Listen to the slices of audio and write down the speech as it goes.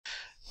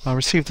I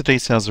received the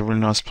details of a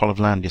really nice plot of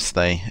land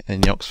yesterday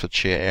in the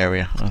Oxfordshire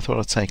area, and I thought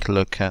I'd take a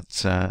look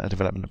at a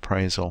development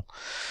appraisal.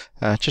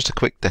 Just a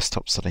quick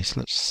desktop study,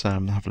 so let's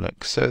have a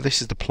look. So this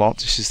is the plot,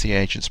 this is the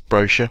agent's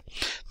brochure.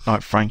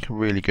 Knight Frank, a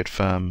really good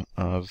firm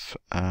of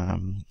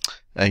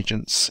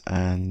agents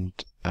and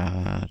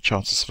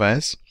chartered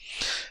surveyors.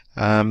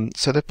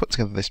 So they've put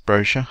together this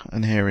brochure,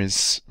 and here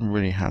is a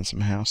really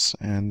handsome house,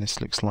 and this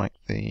looks like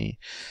the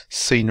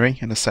scenery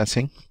and the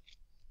setting.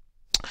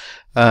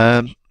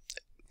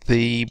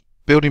 The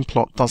building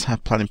plot does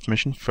have planning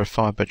permission for a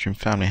 5-bedroom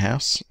family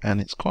house, and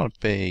it's quite a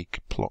big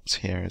plot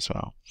here as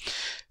well.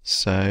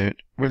 So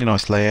really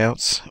nice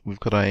layouts. We've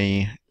got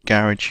a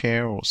garage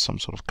here or some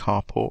sort of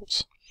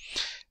carport,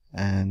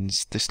 and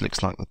this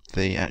looks like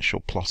the actual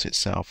plot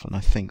itself, and I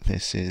think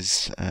this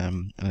is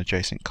an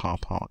adjacent car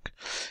park,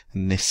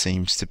 and this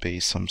seems to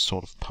be some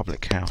sort of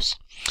public house.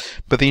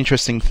 But the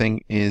interesting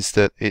thing is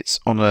that it's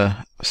on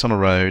a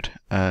road,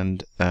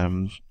 and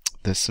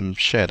there's some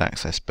shared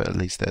access, but at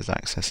least there's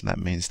access, and that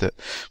means that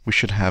we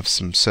should have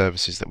some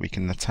services that we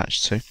can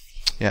attach to.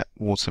 Yeah,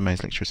 water,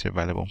 mains, electricity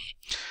available.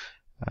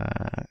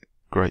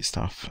 Great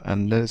stuff.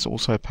 And there's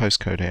also a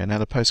postcode here. Now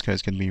the postcode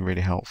is going to be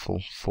really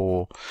helpful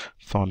for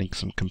finding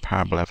some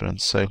comparable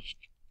evidence. So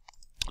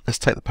let's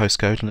take the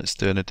postcode and let's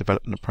do a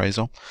development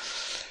appraisal.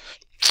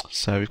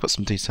 So we've got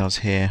some details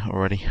here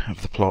already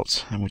of the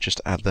plot, and we'll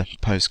just add the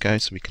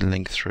postcode so we can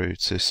link through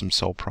to some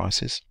sold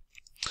prices.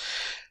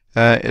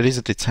 It is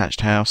a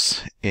detached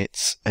house.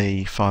 It's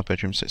a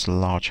 5-bedroom, so it's a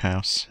large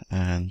house,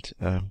 and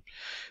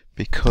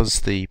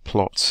because the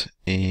plot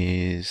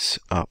is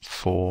up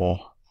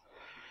for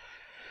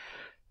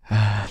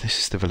this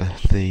is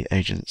the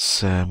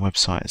agent's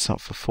website, it's up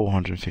for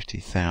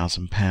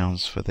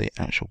 £450,000 for the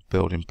actual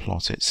building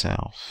plot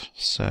itself.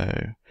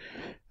 So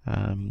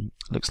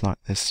looks like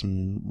there's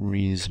some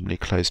reasonably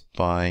close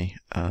by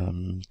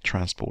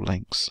transport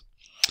links,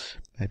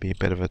 maybe a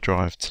bit of a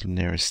drive to the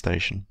nearest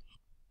station.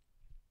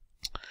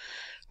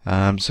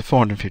 So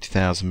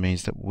 450,000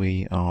 means that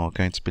we are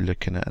going to be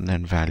looking at an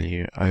end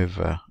value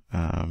over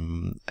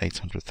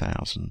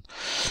 800,000.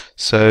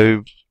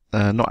 So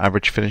not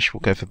average finish, we'll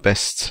go for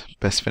best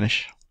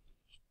finish.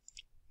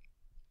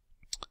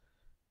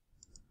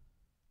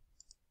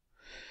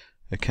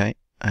 Okay,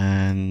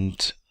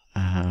 and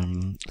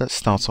let's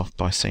start off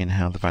by seeing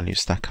how the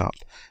values stack up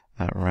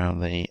at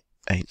around the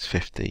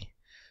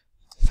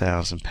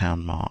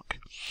 £850,000 mark.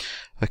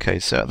 Okay,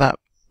 so at that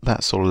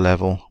sort of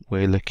level,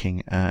 we're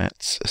looking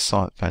at a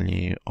site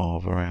value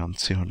of around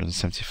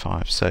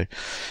 275. So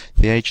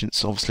the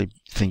agent's obviously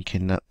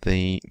thinking that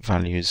the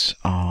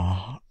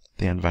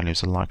end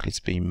values are likely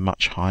to be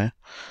much higher.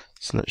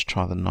 So let's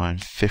try the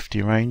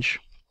 950 range.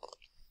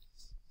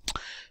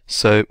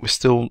 So we're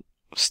still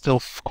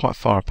quite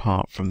far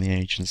apart from the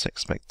agent's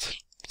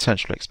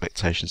potential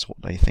expectations,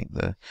 what they think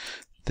the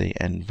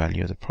end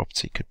value of the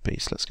property could be.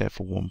 So let's go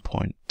for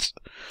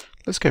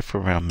let's go for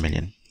around £1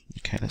 million.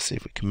 Okay, let's see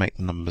if we can make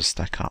the numbers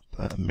stack up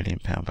at £1 million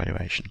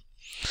valuation.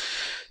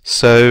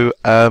 So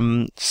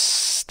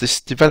this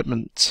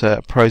development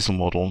appraisal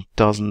model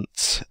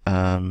doesn't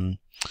doesn't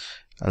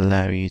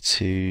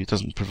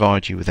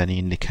provide you with any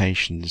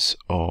indications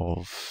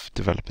of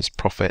developers'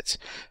 profit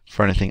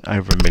for anything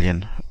over £1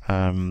 million,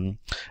 and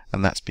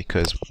that's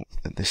because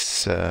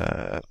this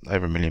over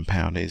 £1 million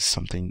is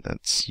something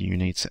that you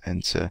need to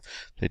enter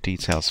the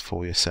details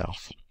for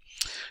yourself.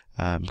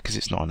 Because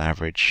it's not an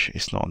average,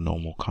 it's not a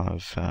normal kind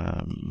of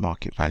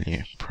market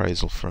value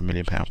appraisal for £1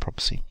 million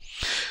property.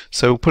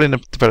 So we'll put in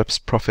a developer's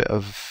profit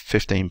of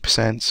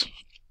 15%,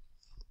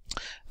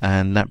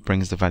 and that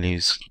brings the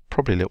values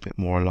probably a little bit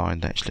more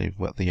aligned actually with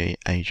what the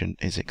agent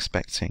is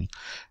expecting.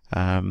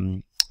 A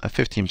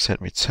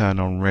 15% return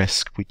on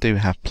risk. We do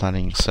have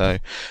planning, so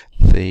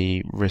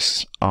the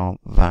risks aren't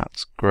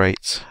that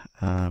great.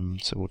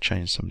 So we'll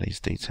change some of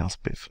these details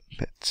a bit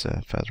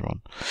further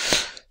on.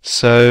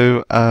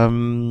 So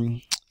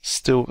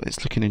still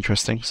it's looking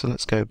interesting, so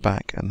let's go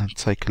back and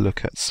take a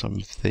look at some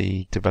of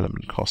the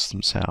development costs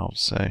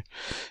themselves.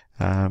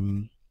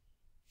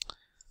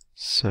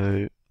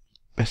 So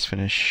best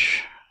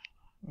finish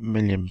 £1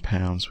 million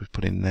we've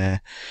put in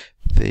there.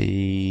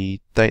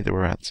 The date that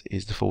we're at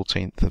is the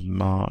 14th of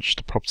March.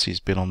 The property's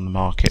been on the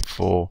market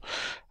for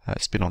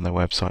it's been on their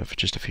website for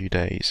just a few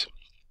days,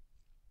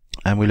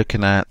 and we're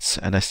looking at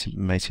an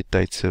estimated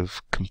date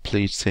of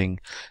completing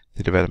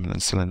the development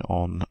and selling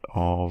on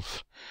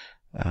of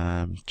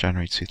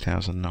January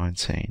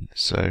 2019.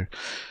 So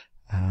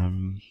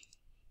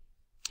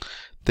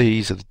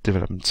these are the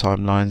development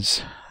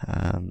timelines.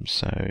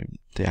 So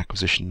the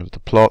acquisition of the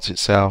plot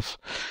itself,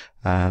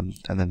 and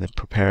then they're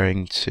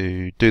preparing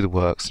to do the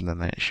works, and then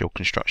the actual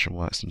construction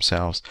works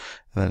themselves,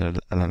 and then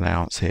an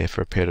allowance here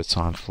for a period of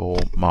time for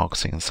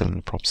marketing and selling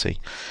the property.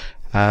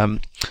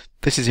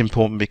 This is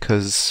important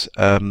because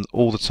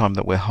all the time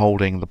that we're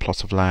holding the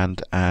plot of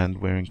land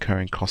and we're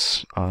incurring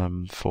costs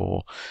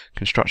for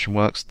construction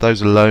works,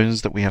 those are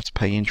loans that we have to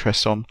pay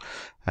interest on,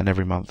 and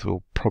every month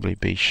we'll probably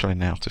be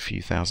shelling out a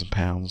few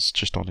 £1,000s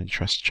just on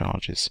interest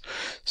charges.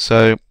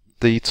 So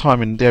the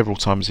timing, the overall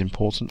time is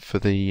important for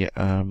the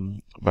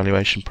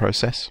valuation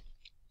process.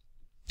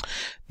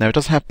 Now it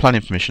doesn't have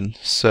planning permission,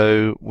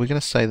 so we're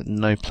going to say that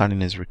no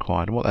planning is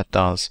required, and what that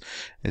does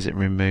is it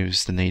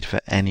removes the need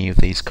for any of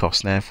these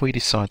costs. Now if we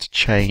decide to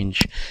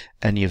change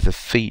any of the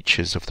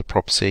features of the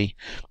property,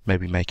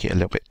 maybe make it a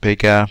little bit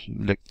bigger,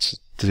 look to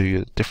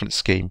do a different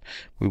scheme,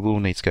 we will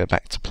need to go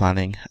back to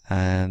planning,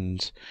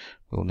 and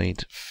we'll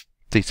need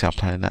detailed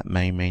planning. That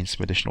may mean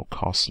some additional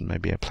costs and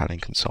maybe a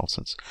planning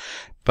consultant,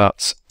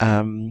 but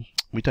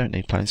we don't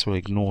need planning, so we'll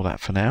ignore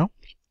that for now.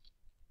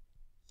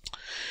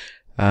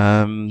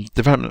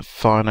 Development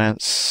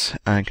finance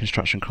and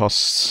construction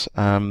costs,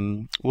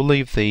 we'll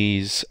leave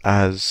these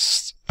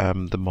as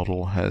the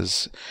model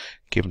has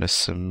given us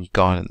some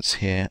guidance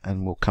here,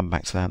 and we'll come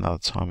back to that another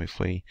time if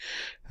we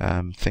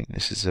think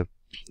this is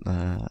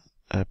an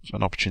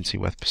opportunity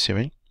worth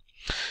pursuing.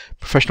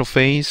 Professional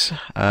fees,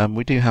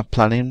 we do have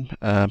planning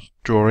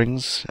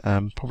drawings,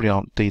 probably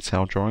aren't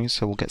detailed drawings,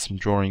 so we'll get some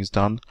drawings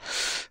done.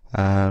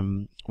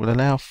 We'll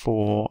allow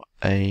for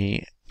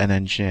an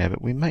engineer,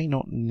 but we may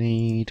not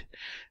need,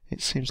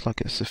 it seems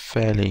like it's a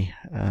fairly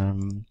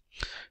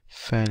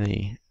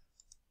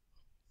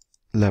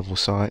level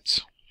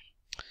site.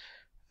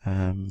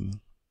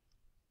 Don't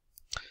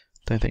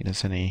think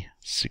there's any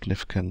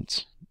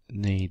significant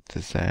need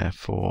there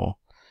for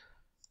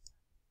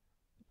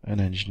an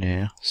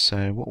engineer,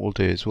 so what we'll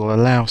do is we'll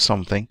allow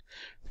something,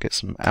 get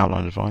some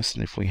outline advice,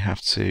 and if we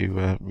have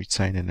to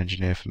retain an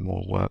engineer for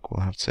more work,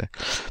 we'll have to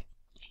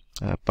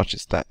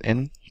budget that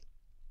in.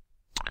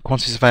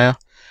 Quantity surveyor,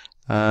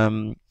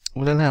 we'll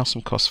allow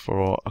some costs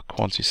for a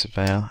quantity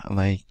surveyor, and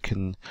they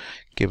can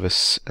give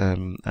us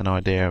an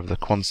idea of the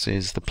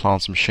quantities, the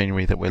plant and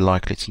machinery that we're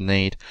likely to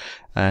need,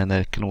 and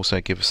they can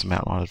also give us some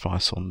outline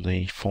advice on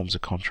the forms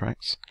of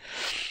contracts.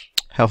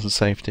 Health and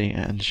safety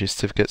and energy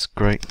certificates,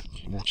 great,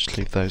 we'll just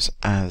leave those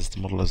as the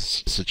model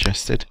has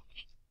suggested.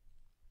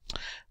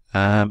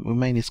 We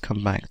may need to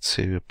come back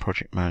to a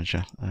project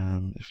manager,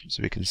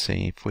 so we can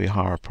see if we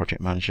hire a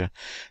project manager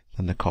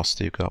then the costs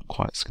do go up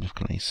quite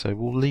significantly, so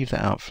we'll leave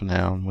that out for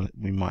now, and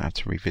we might have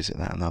to revisit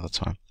that another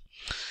time.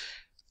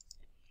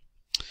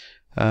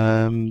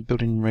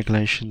 Building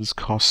regulations,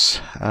 costs,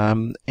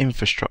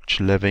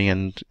 infrastructure levy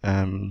and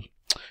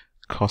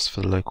costs for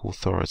the local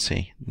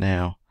authority.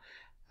 Now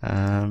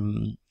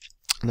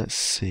let's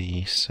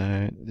see,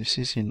 so this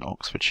is in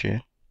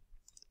Oxfordshire.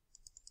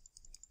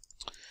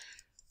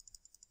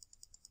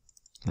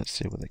 Let's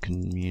see what the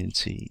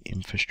community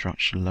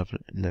infrastructure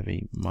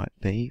levy might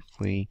be if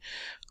we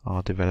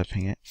are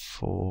developing it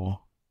for,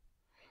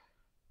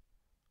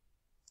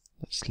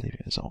 let's leave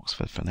it as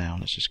Oxford for now,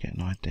 let's just get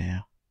an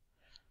idea.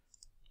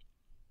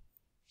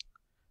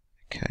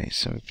 Okay,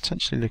 so we're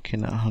potentially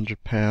looking at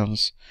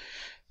 £100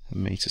 a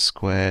metre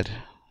squared.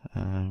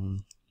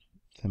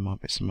 There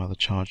might be some other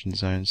charging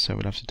zones, so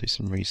we'll have to do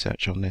some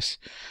research on this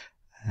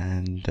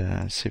and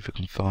see if we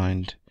can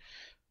find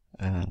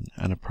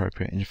an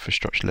appropriate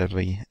infrastructure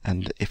levy,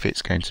 and if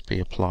it's going to be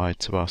applied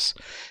to us.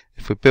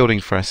 If we're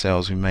building for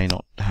ourselves, we may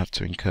not have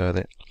to incur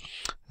it.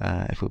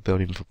 If we're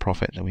building for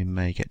profit, then we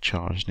may get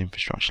charged an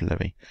infrastructure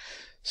levy.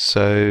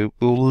 So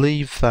we'll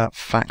leave that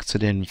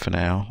factored in for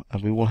now,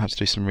 and we will have to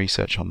do some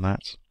research on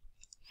that.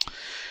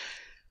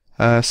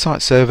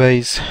 Site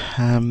surveys.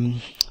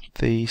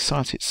 The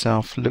site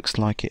itself looks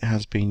like it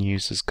has been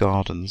used as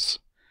gardens.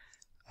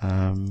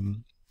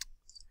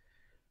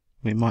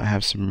 We might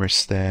have some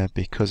risks there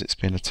because it's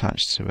been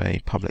attached to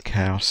a public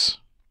house.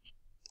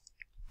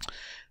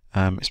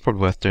 It's probably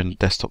worth doing a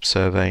desktop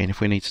survey, and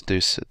if we need to do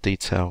a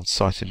detailed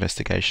site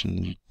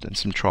investigation and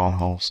some trial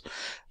holes,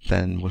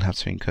 then we'll have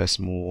to incur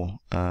some more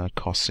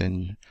costs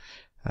in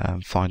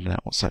finding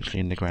out what's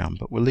actually in the ground.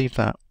 But we'll leave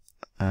that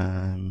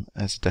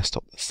as a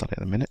desktop study at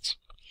the minute.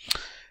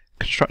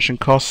 Construction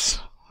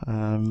costs,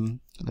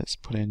 let's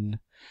put in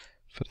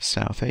for the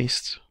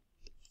southeast.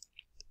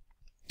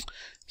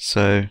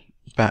 So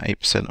about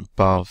 8%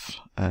 above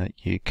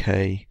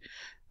UK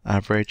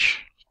average.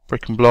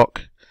 Brick and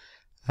block.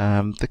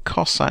 The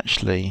costs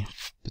actually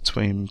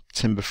between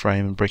timber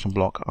frame and brick and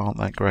block aren't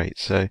that great,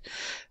 so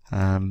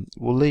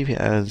we'll leave it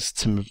as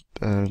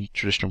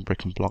traditional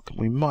brick and block.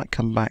 We might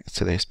come back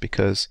to this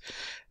because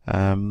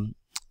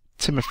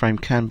timber frame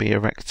can be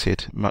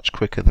erected much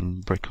quicker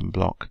than brick and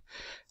block,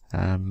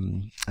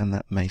 and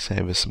that may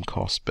save us some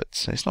costs,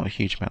 but it's not a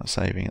huge amount of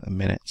saving at the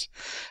minute.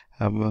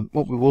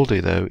 What we will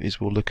do though is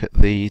we'll look at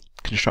the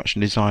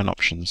construction design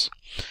options,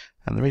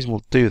 and the reason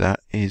we'll do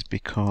that is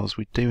because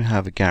we do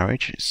have a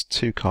garage. It's a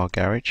two-car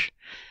garage,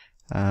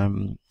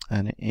 and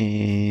it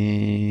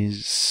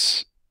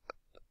is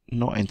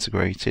not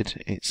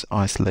integrated, it's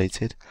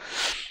isolated.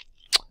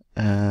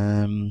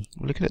 We're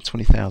looking at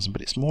 20,000,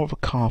 but it's more of a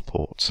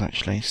carport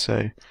actually,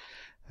 so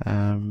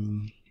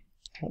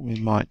what we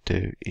might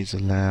do is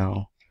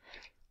allow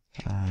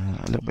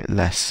a little bit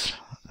less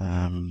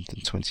than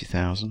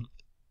 20,000.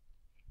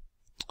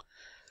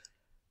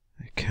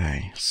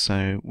 Okay,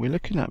 so we're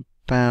looking at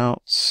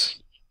about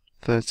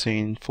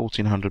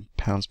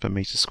 £1,400 per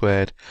metre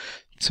squared,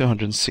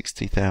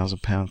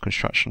 £260,000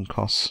 construction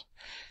costs.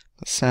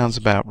 That sounds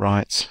about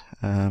right,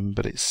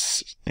 but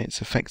it's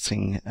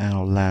affecting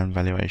our land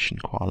valuation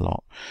quite a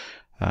lot.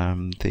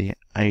 The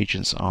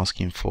agent's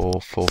asking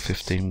for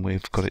 415.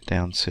 We've got it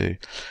down to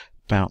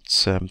about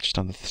just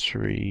under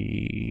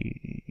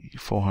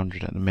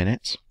 400 at the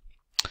minute.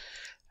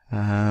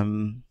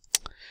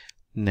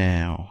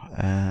 Now,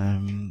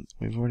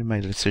 we've already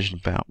made a decision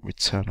about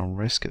return on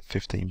risk at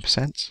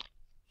 15%.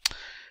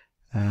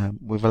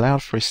 We've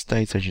allowed for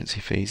estate agency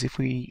fees. If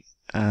we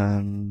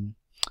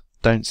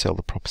don't sell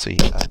the property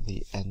at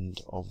the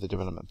end of the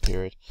development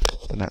period,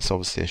 then that's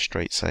obviously a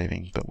straight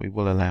saving, but we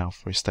will allow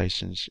for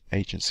estate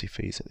agency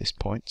fees at this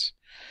point.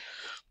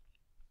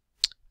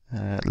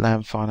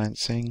 Land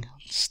financing,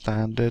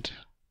 standard,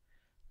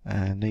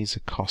 and these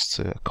are costs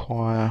to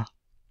acquire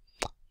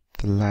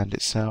the land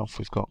itself.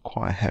 We've got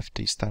quite a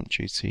hefty stamp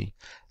duty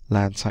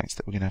land tax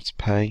that we're going to have to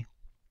pay.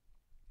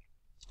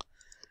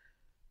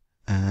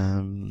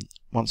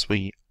 Once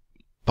we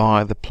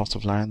buy the plot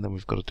of land, then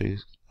we've got to do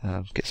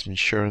get some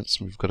insurance,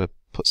 and we've got to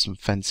put some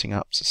fencing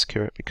up to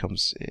secure it,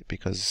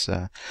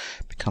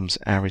 becomes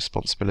our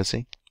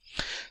responsibility.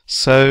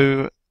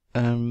 So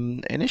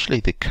initially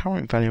the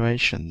current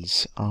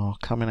valuations are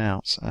coming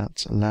out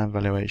at a land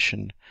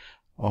valuation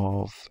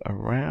of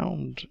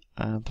around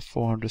the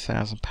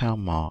 £400,000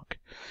 mark.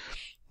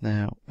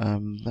 Now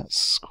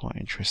that's quite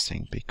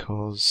interesting,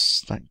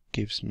 because that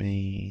gives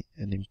me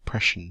an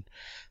impression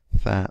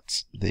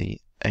that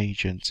the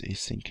agent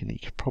is thinking he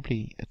could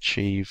probably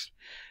achieve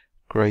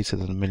greater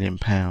than £1 million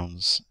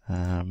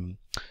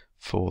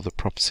for the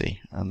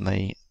property, and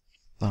they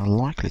are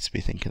likely to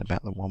be thinking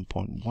about the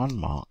 1.1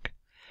 mark.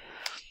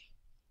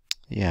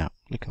 Yeah,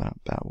 look at that,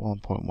 about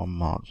 1.1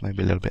 mark,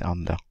 maybe a little bit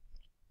under.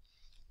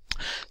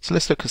 So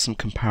let's look at some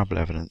comparable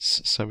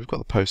evidence. So we've got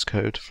the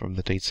postcode from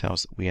the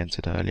details that we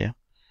entered earlier,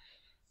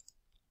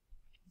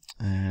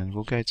 and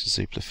we'll go to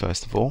Zoopla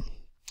first of all.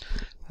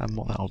 And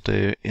what that'll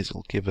do is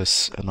it'll give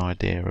us an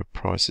idea of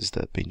prices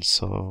that have been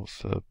sold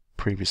for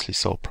previously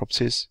sold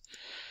properties,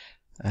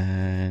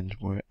 and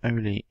we're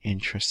only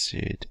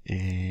interested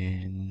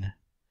in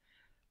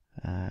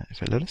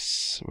if it let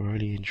us, we're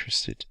only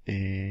interested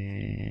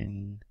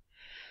in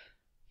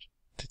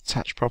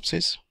detached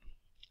properties.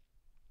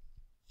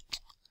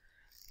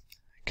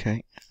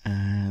 Okay,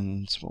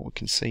 and what we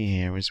can see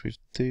here is we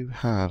do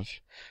have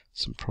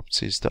some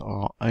properties that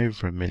are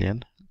over £1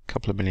 million, a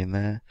couple of million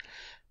there,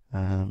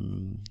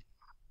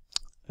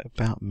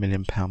 about £1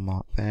 million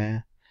mark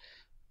there.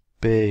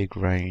 Big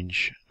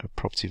range of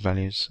property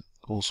values,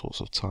 all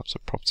sorts of types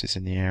of properties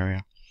in the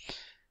area,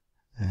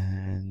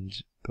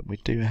 but we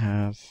do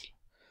have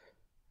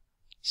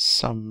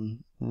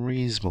some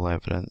reasonable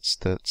evidence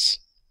that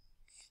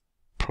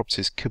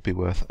properties could be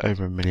worth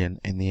over £1 million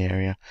in the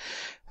area,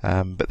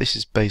 but this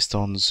is based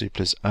on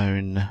Zoopla's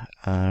own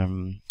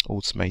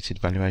automated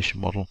valuation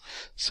model,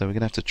 so we're going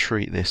to have to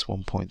treat this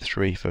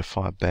 1.3 for a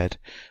 5-bed.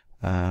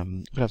 We're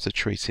going to have to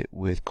treat it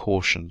with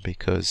caution,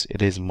 because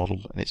it is a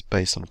model and it's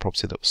based on a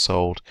property that was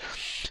sold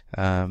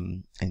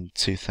in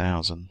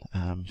 2000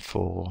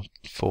 for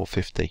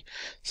 450.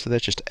 So they're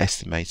just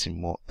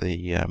estimating what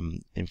the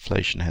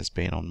inflation has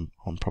been on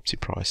property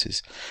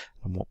prices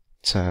and what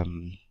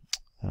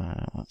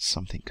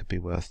something could be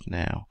worth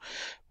now.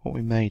 What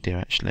we may do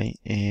actually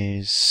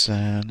is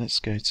let's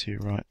go to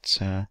right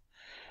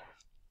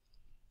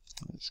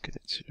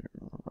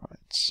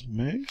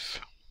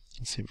move.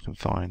 Let's see if we can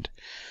find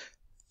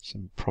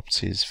some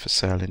properties for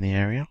sale in the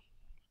area.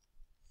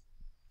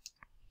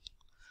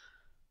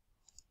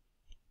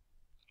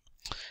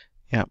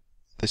 Yep,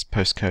 this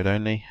postcode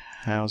only,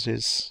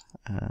 houses,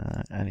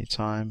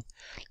 anytime.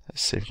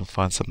 Let's see if we can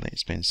find something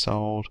that's been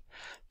sold.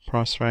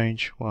 Price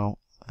range, well,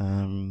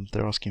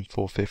 they're asking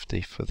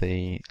 450 for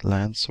the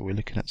land, so we're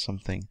looking at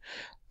something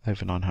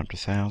over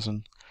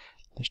 900,000.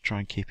 Let's try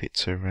and keep it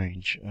to a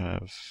range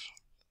of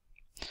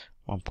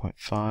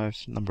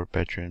 1.5. Number of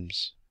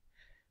bedrooms,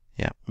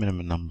 yeah,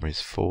 minimum number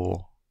is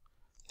 4.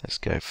 Let's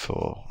go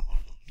for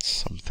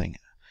something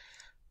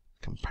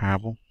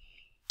comparable.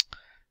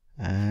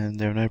 And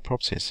there are no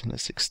properties.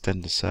 Let's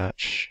extend the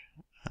search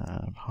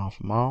half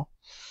a mile.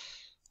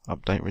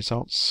 Update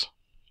results.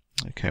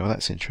 Okay, well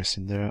that's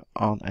interesting. There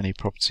aren't any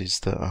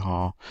properties that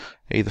are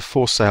either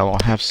for sale or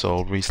have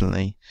sold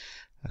recently,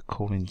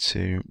 according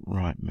to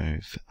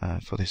Rightmove,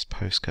 for this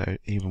postcode,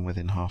 even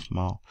within half a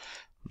mile.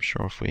 I'm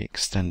sure if we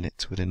extend it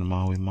to within a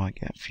mile, we might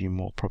get a few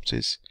more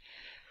properties.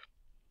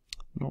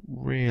 Not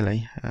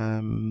really.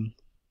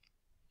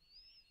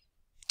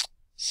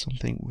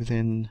 Something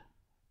within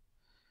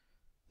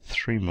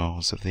 3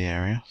 miles of the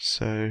area,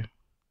 so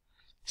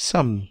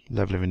some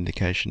level of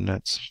indication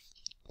that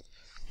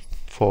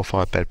 4 or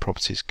 5 bed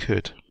properties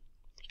could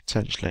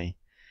potentially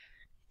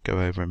go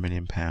over £1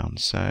 million.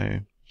 So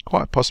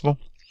quite possible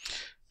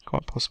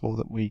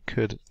that we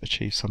could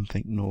achieve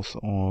something north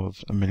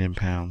of £1 million.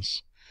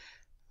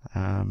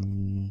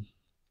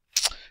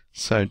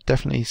 So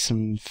definitely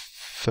some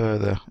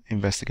further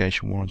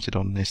investigation warranted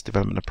on this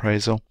development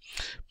appraisal,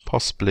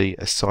 possibly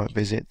a site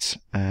visit,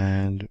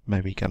 and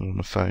maybe get on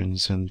the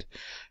phones and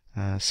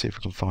see if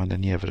we can find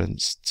any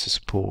evidence to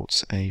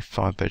support a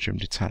 5-bedroom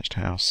detached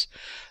house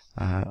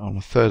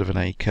on 1/3 of an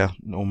acre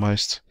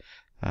almost,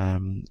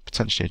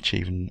 potentially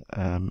achieving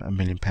 £1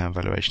 million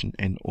valuation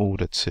in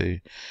order to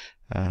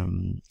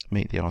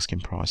meet the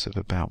asking price of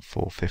about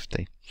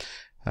 450.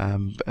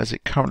 But as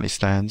it currently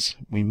stands,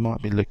 we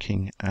might be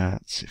looking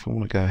at, if we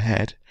want to go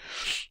ahead,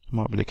 we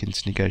might be looking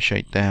to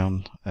negotiate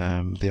down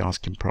the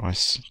asking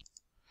price.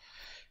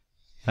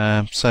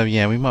 So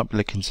yeah, we might be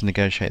looking to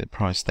negotiate the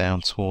price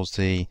down towards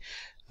the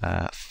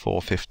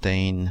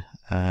 415,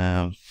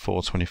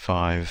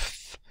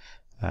 425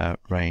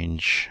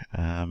 range.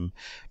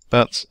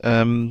 But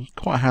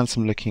quite a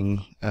handsome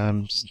looking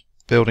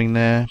building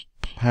there,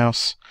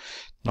 house,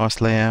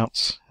 nice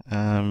layout.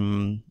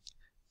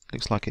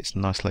 Looks like it's a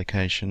nice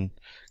location,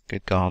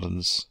 good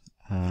gardens.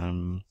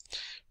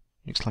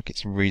 Looks like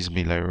it's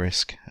reasonably low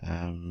risk,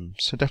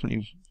 so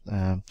definitely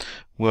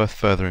worth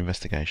further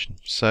investigation.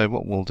 So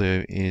what we'll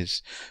do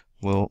is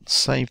we'll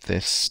save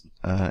this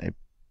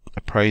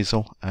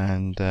appraisal,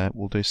 and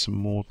we'll do some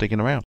more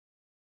digging around.